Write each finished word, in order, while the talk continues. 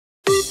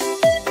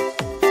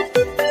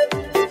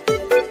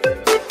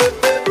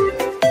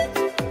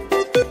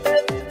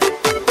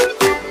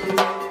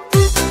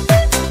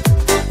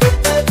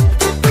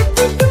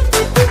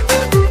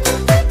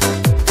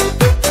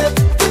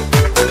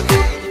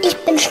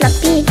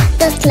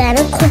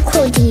kleine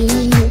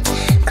Krokodil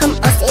kommt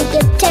aus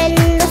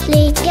Ägypten, das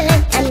liegt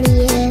direkt an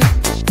mir.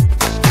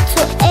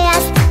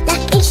 Zuerst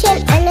lag ich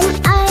in einem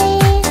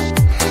Ei,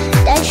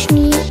 dann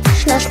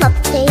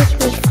schnappte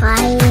ich mich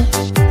frei.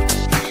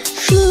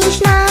 Schnie,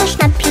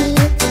 schnappi,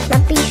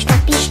 schnappi,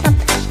 schnappi, schnapp.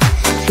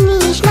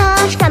 Schnie,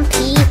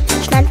 schnappi,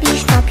 schnappi,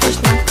 schnappi,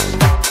 schnapp.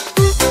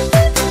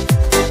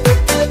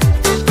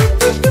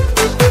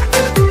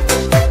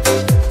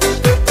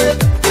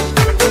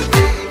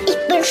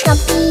 Ich bin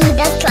Schnappi,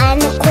 das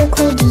kleine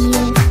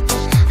Krokodil.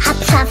 Hab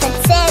scharfe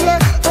Zähne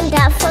und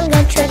davon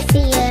ganz schön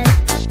viel.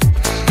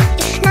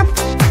 Ich schnapp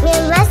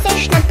mir, was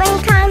ich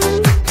schnappen kann.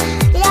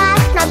 Ja,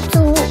 schnapp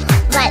zu,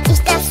 weil ich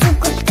das so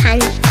gut kann.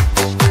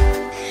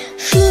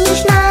 Schnie,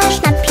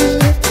 schnappi,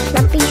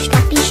 schnappi,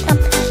 schnappi, schnapp.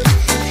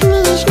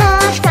 Schnie,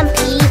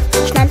 schnappi,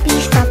 schnappi,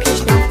 schnappi,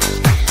 schnapp.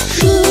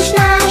 Schnie,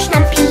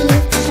 schnappi,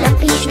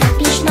 schnappi,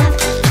 schnappi, schnapp.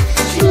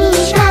 Schnie,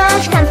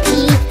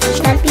 schnappi,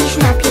 schnappi,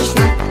 schnappi,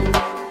 schnapp.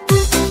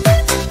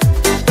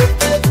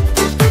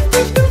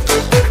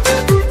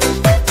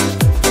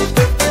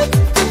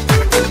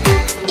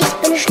 Ich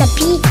bin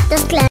Schnappi,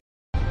 das kleine.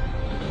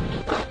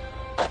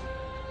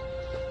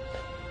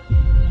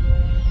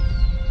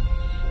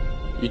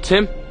 You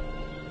Tim?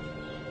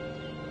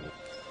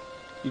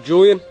 You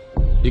Julian?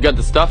 You got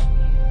the stuff?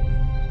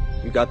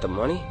 You got the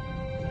money?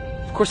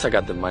 Of course I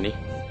got the money.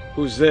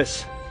 Who's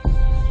this?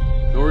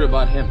 Don't worry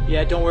about him.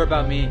 Yeah, don't worry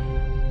about me.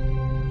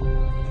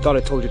 Thought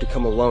I told you to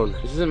come alone.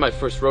 This isn't my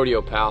first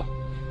rodeo, pal.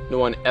 No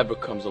one ever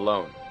comes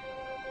alone.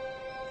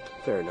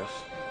 Fair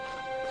enough.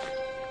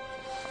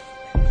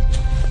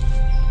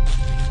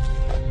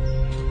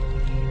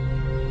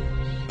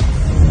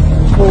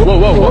 Whoa, whoa,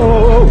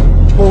 whoa, whoa.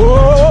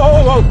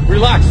 Whoa!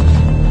 Relax.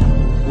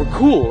 We're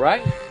cool,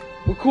 right?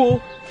 We're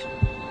cool.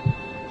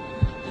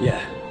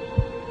 Yeah.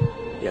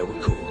 Yeah,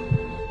 we're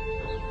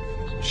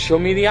cool. Show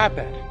me the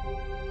iPad.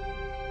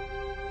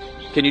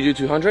 Can you do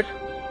 200?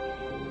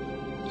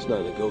 It's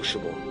not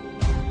negotiable.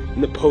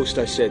 In the post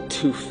I said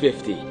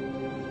 250.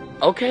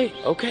 Okay,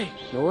 okay.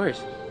 No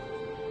worries.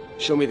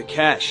 Show me the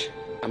cash.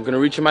 I'm gonna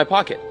reach in my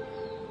pocket.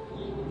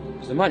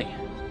 Where's the money?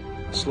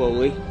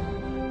 Slowly.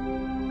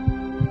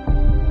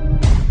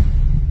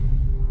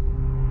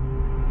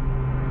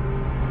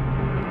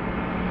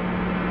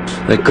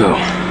 Let go.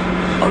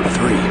 On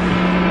 3.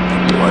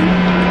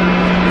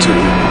 1, 2,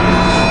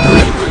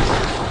 3.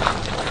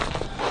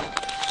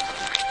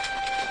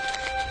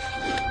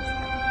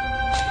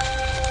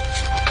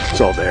 It's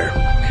all there.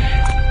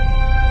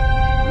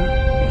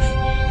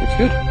 It's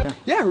good.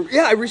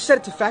 Yeah, I reset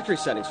it to factory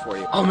settings for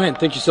you. Oh man,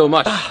 thank you so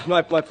much.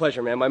 My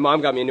pleasure, man. My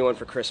mom got me a new one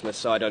for Christmas,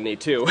 so I don't need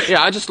two.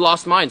 Yeah, I just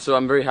lost mine, so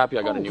I'm very happy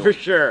I got a new For one.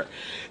 sure.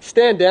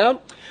 Stand down.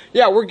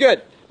 Yeah, we're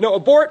good. No,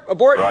 abort.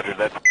 Roger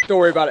that. Don't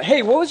worry about it.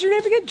 Hey, what was your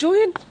name again?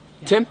 Julian?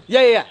 Tim?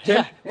 Yeah.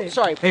 Tim? Hey,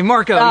 sorry. Hey,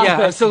 Marco, Ah, yeah, I'm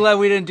thanks. so glad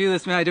we didn't do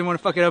this, man. I didn't want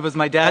to fuck it up as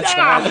my dad's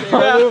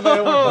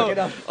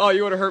Oh,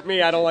 you would have hurt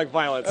me. I don't like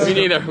violence. Me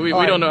neither. We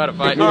don't know how to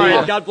fight. All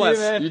right, God bless.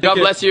 See you, man. God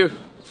bless you.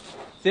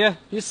 See ya.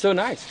 You're so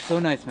nice. So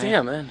nice, man.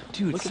 Damn, man.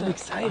 Dude, Look so at that.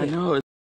 excited. I know.